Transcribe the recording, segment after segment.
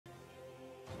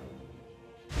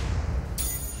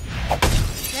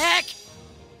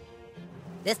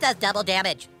This does double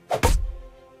damage.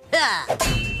 Ha!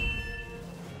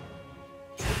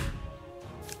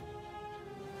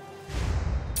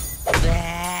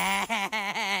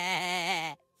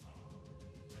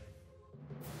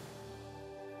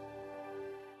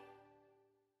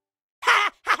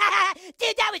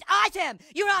 Dude, that was awesome!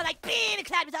 You were all like, beam, and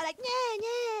Cloud was all like,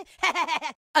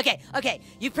 nah. Okay,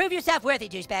 you prove yourself worthy,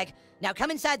 douchebag. Now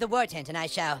come inside the war tent and I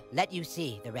shall let you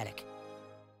see the relic.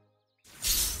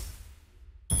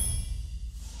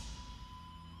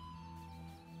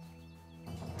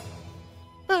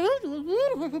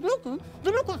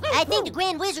 I think the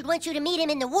Grand Wizard wants you to meet him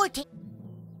in the war tent.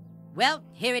 Well,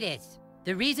 here it is.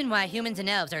 The reason why humans and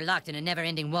elves are locked in a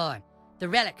never-ending war. The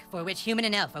relic for which human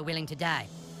and elf are willing to die.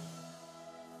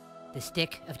 The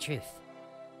Stick of Truth.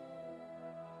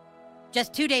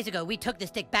 Just 2 days ago, we took the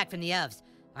stick back from the elves.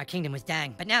 Our kingdom was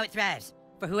dying, but now it thrives.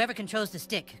 For whoever controls the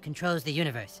stick controls the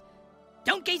universe.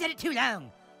 Don't gaze at it too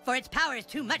long, for its power is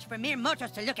too much for mere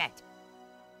mortals to look at.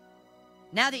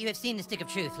 Now that you have seen the Stick of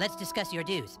Truth, let's discuss your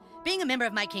dues. Being a member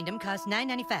of my kingdom costs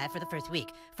 $9.95 for the first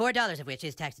week, $4 of which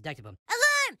is tax deductible.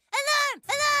 Alarm! Alarm!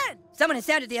 Alarm! Someone has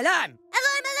sounded the alarm! Alarm!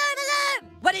 Alarm!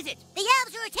 Alarm! What is it? The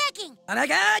elves are attacking! Oh my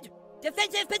god!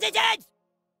 Defensive positions!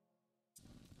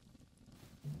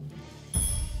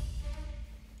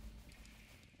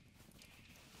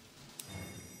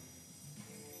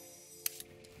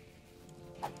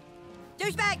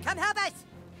 Douchebag, come help us!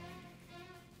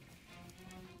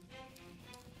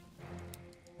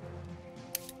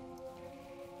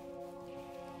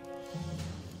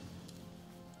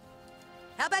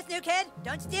 Help us, new kid!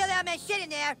 Don't steal all my shit in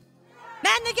there!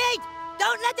 Man the gate!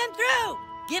 Don't let them through!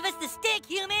 Give us the stick,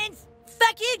 humans!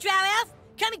 Fuck you, Drow Elf!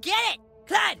 Come and get it!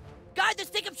 Clyde, guard the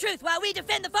Stick of Truth while we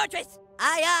defend the fortress!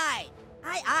 Aye, aye!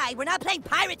 Aye, aye, we're not playing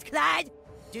pirates, Clyde!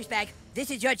 Douchebag,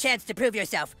 this is your chance to prove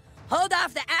yourself. Hold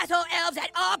off the asshole elves at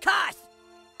all costs!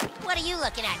 What are you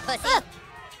looking at, pussy?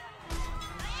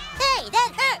 Hey,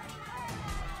 that hurt!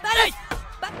 Butters!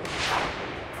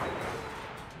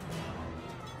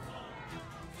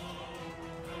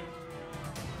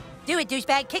 Do it,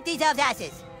 douchebag. Kick these elves'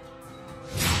 asses.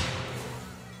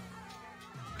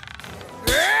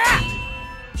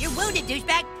 You're wounded,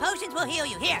 douchebag. Potions will heal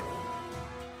you. Here.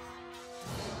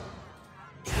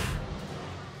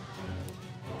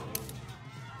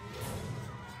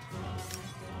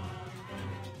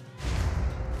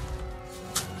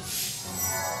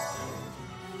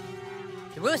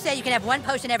 The rules say you can have 1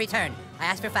 potion every turn. I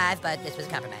asked for 5, but this was a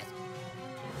compromise.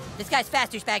 This guy's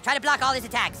fast, douchebag. Try to block all his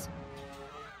attacks.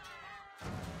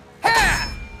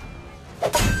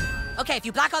 Okay, if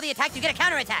you block all the attacks, you get a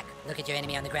counterattack. Look at your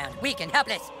enemy on the ground, weak and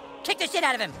helpless. Kick the shit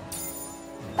out of him.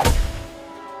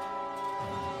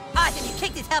 Awesome, you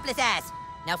kicked his helpless ass.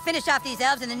 Now finish off these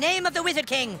elves in the name of the Wizard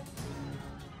King.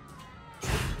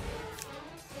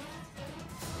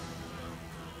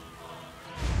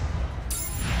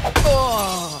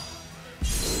 Oh!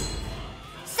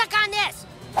 Suck on this!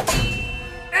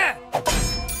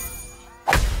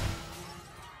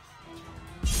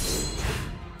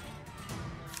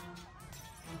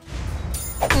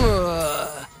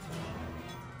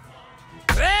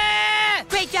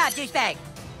 Great job, douchebag!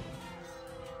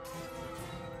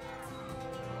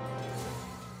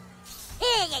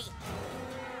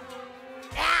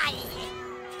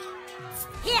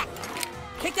 Here!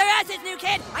 Kick their asses, new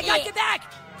kid! I got your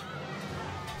back!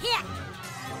 Here!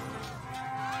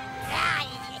 I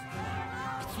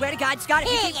swear to God, Scott,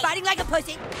 if you keep fighting like a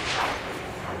pussy...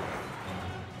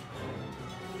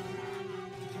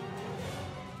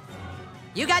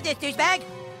 You got this, douchebag!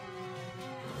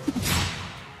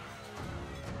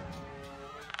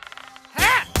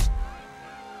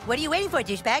 What are you waiting for,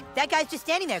 douchebag? That guy's just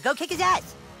standing there. Go kick his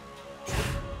ass.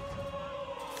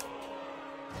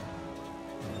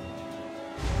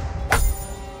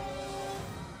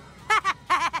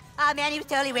 Aw, man, he was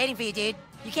totally waiting for you, dude.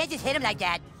 You can't just hit him like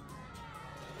that.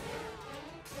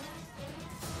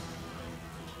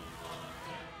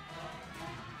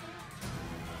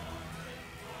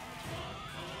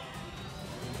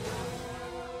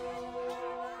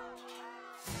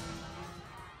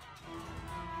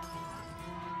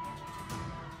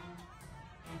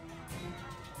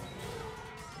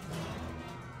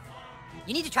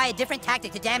 You need to try a different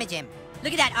tactic to damage him.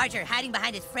 Look at that archer hiding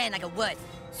behind his friend like a wuss.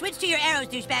 Switch to your arrows,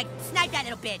 douchebag. Snipe that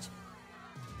little bitch.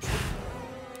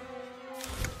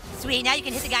 Sweet, now you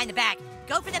can hit the guy in the back.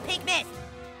 Go for the pink mist.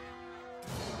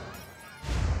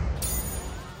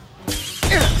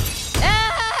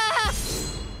 Ah!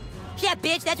 Yeah,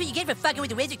 bitch, that's what you get for fucking with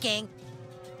the Wizard King.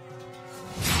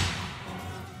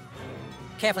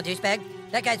 Careful, douchebag.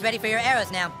 That guy's ready for your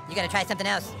arrows now. You gotta try something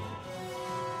else.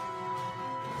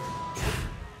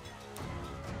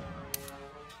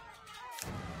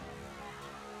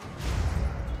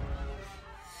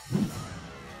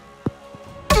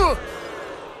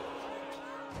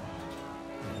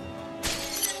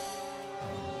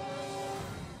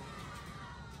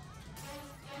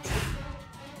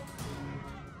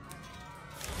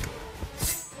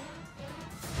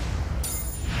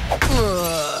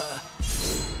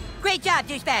 Great job,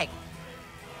 douchebag!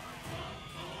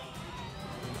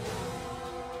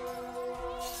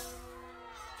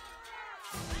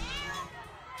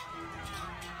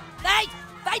 Fight!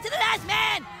 Fight to the last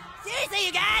man! Seriously,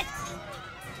 you guys!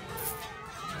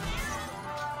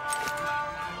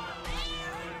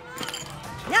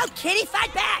 No, kitty,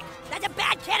 fight back! That's a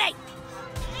bad kitty!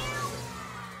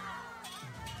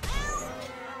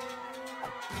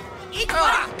 Each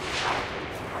one!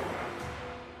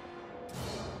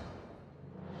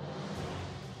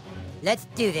 Let's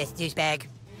do this, douchebag.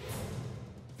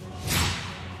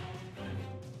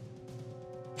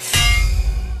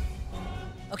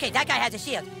 Okay, that guy has a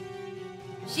shield.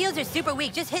 Shields are super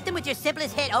weak. Just hit them with your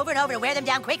simplest hit over and over to wear them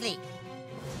down quickly.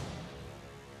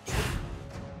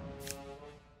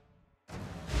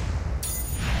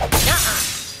 Nuh-uh.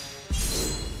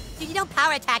 Dude, you don't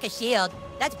power attack a shield.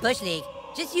 That's Bush League.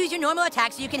 Just use your normal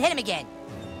attack so you can hit him again.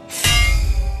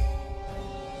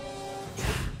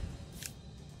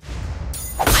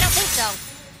 I don't think so.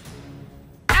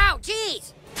 Ow,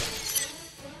 jeez!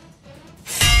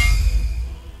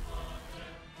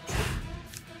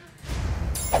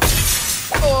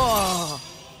 Oh!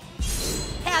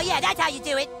 Hell yeah, that's how you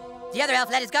do it! The other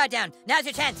elf let his guard down. Now's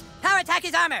your chance. Power attack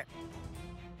his armor!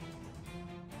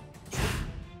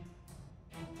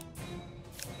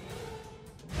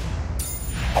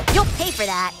 You'll pay for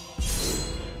that.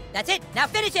 That's it! Now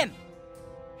finish him!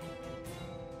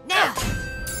 Now!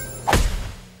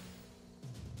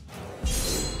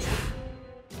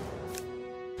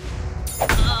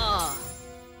 Oh.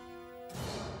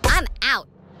 I'm out.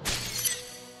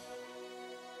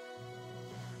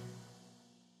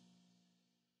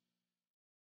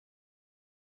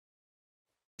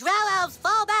 Drow elves,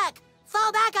 fall back!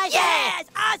 Fall back, I say! Yes!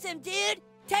 Awesome, dude!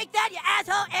 Take that, you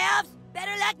asshole elves!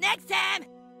 Better luck next time!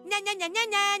 Na na na na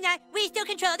na na! We still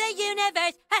control the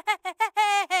universe!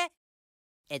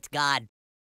 It's God.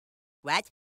 What?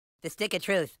 The stick of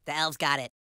truth. The elves got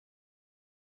it.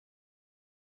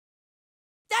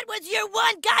 That was your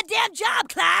one goddamn job,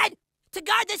 Clyde! To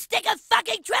guard the stick of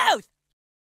fucking truth!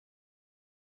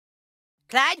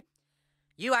 Clyde,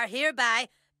 you are hereby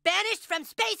banished from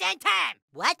space and time!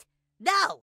 What?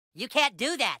 No! You can't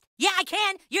do that. Yeah, I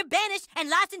can! You're banished and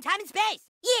lost in time and space!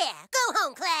 Yeah, go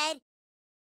home, Clyde.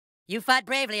 You fought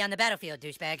bravely on the battlefield,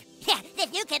 douchebag. Yeah,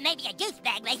 if you can make me a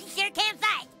douchebag, like you sure can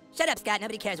fight. Shut up, Scott.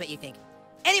 Nobody cares what you think.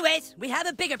 Anyways, we have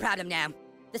a bigger problem now.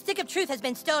 The stick of truth has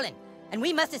been stolen, and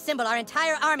we must assemble our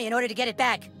entire army in order to get it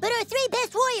back. But our 3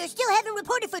 best warriors still haven't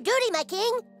reported for duty, my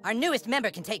king. Our newest member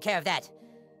can take care of that.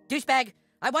 Douchebag,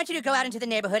 I want you to go out into the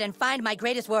neighborhood and find my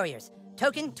greatest warriors,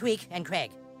 Token, Tweak, and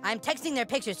Craig. I'm texting their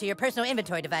pictures to your personal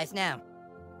inventory device now.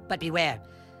 But beware.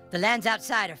 The lands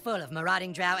outside are full of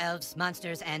marauding drow elves,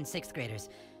 monsters, and 6th graders.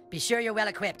 Be sure you're well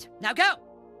equipped. Now go!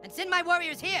 And send my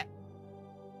warriors here!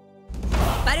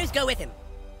 Fighters, go with him.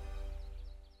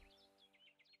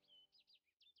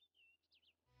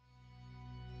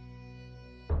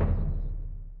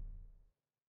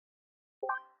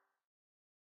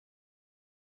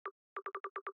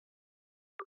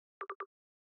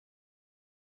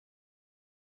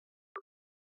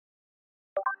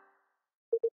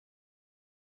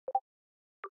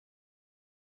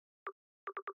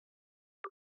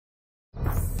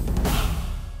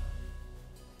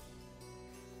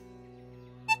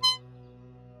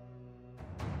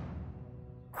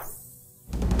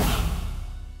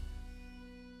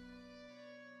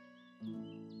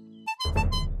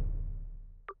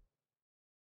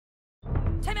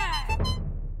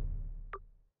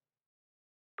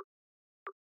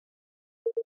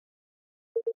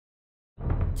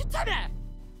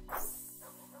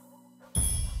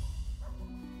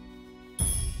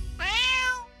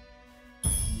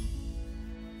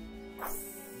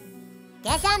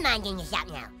 Guess I'm minding your shop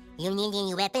now. You need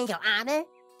any weapons or armor?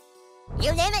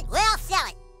 You name it, we'll sell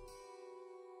it.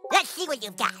 Let's see what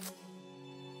you've got.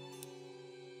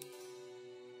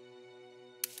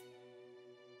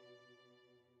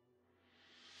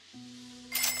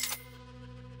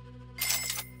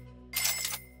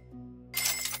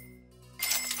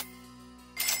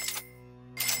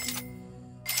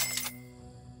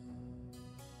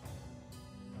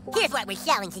 Here's what we're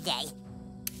selling today.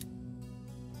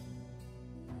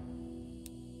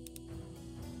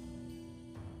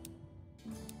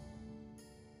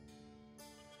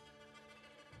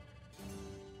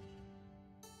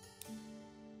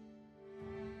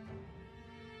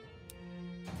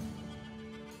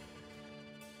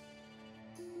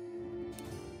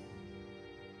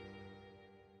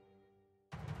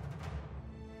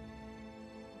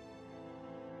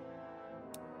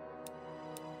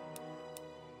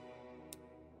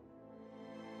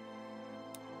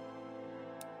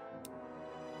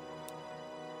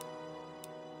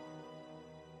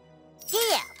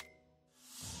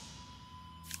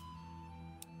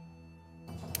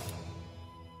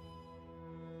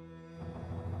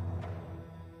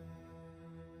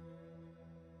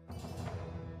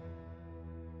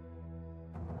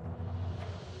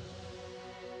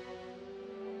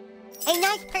 A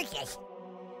nice purchase.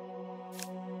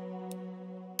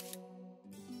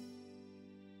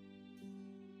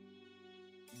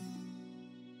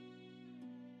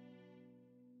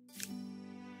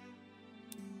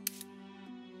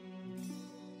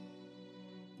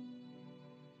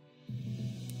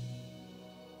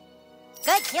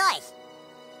 Good choice.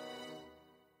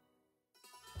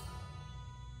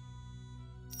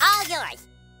 All yours.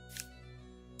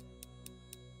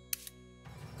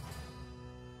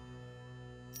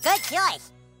 Good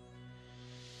choice.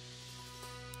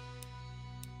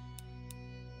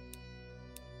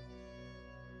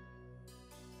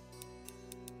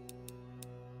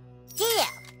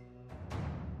 Deal.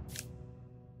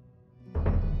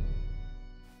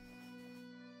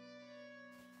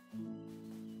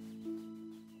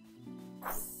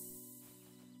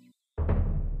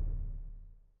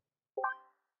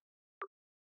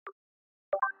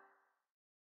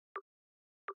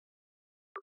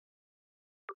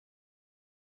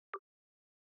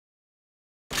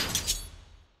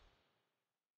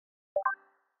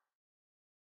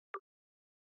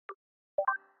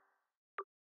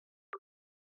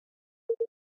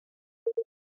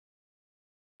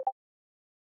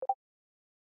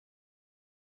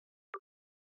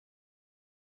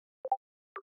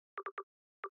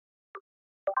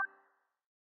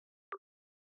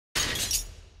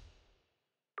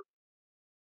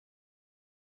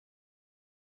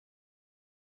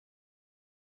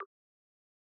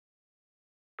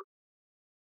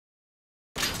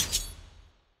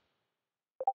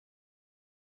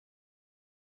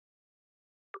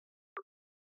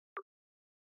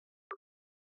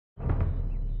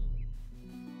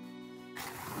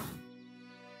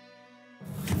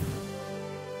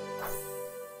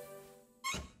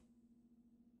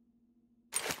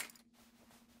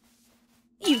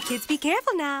 You kids be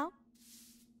careful now.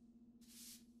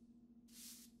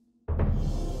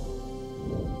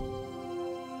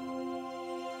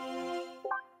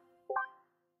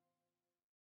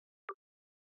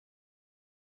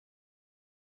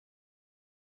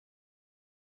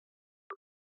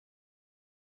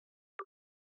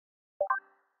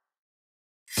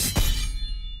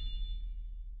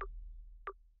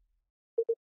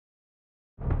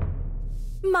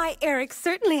 My Eric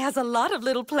certainly has a lot of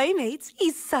little playmates.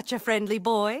 He's such a friendly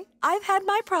boy. I've had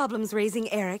my problems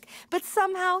raising Eric, but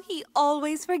somehow he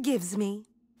always forgives me.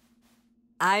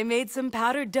 I made some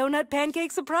powdered donut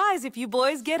pancake surprise if you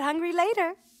boys get hungry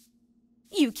later.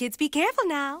 You kids be careful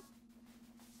now.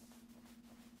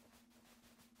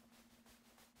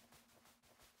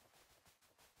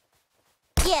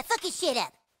 Yeah, fuck his shit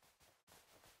up.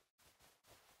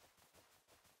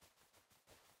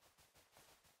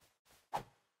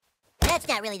 That's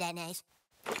not really that nice.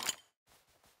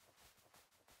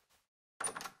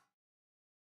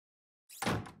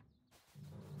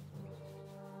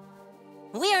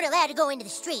 We aren't allowed to go into the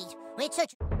street. It's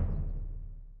such...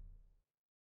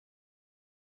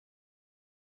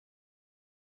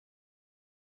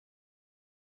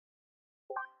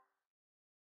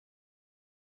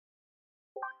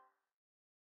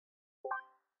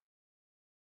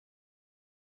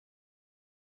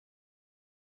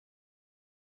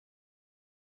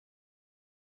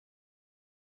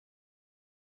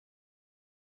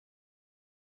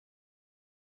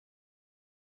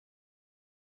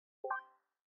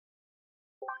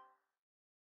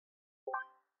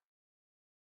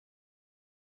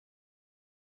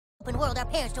 open world, our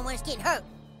parents don't want us getting hurt.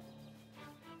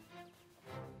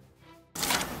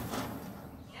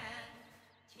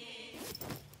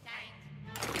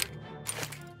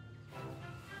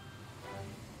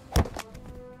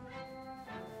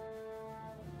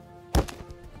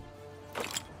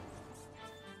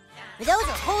 Those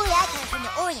are holy icons from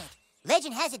the Orient.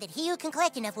 Legend has it that he who can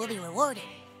collect enough will be rewarded.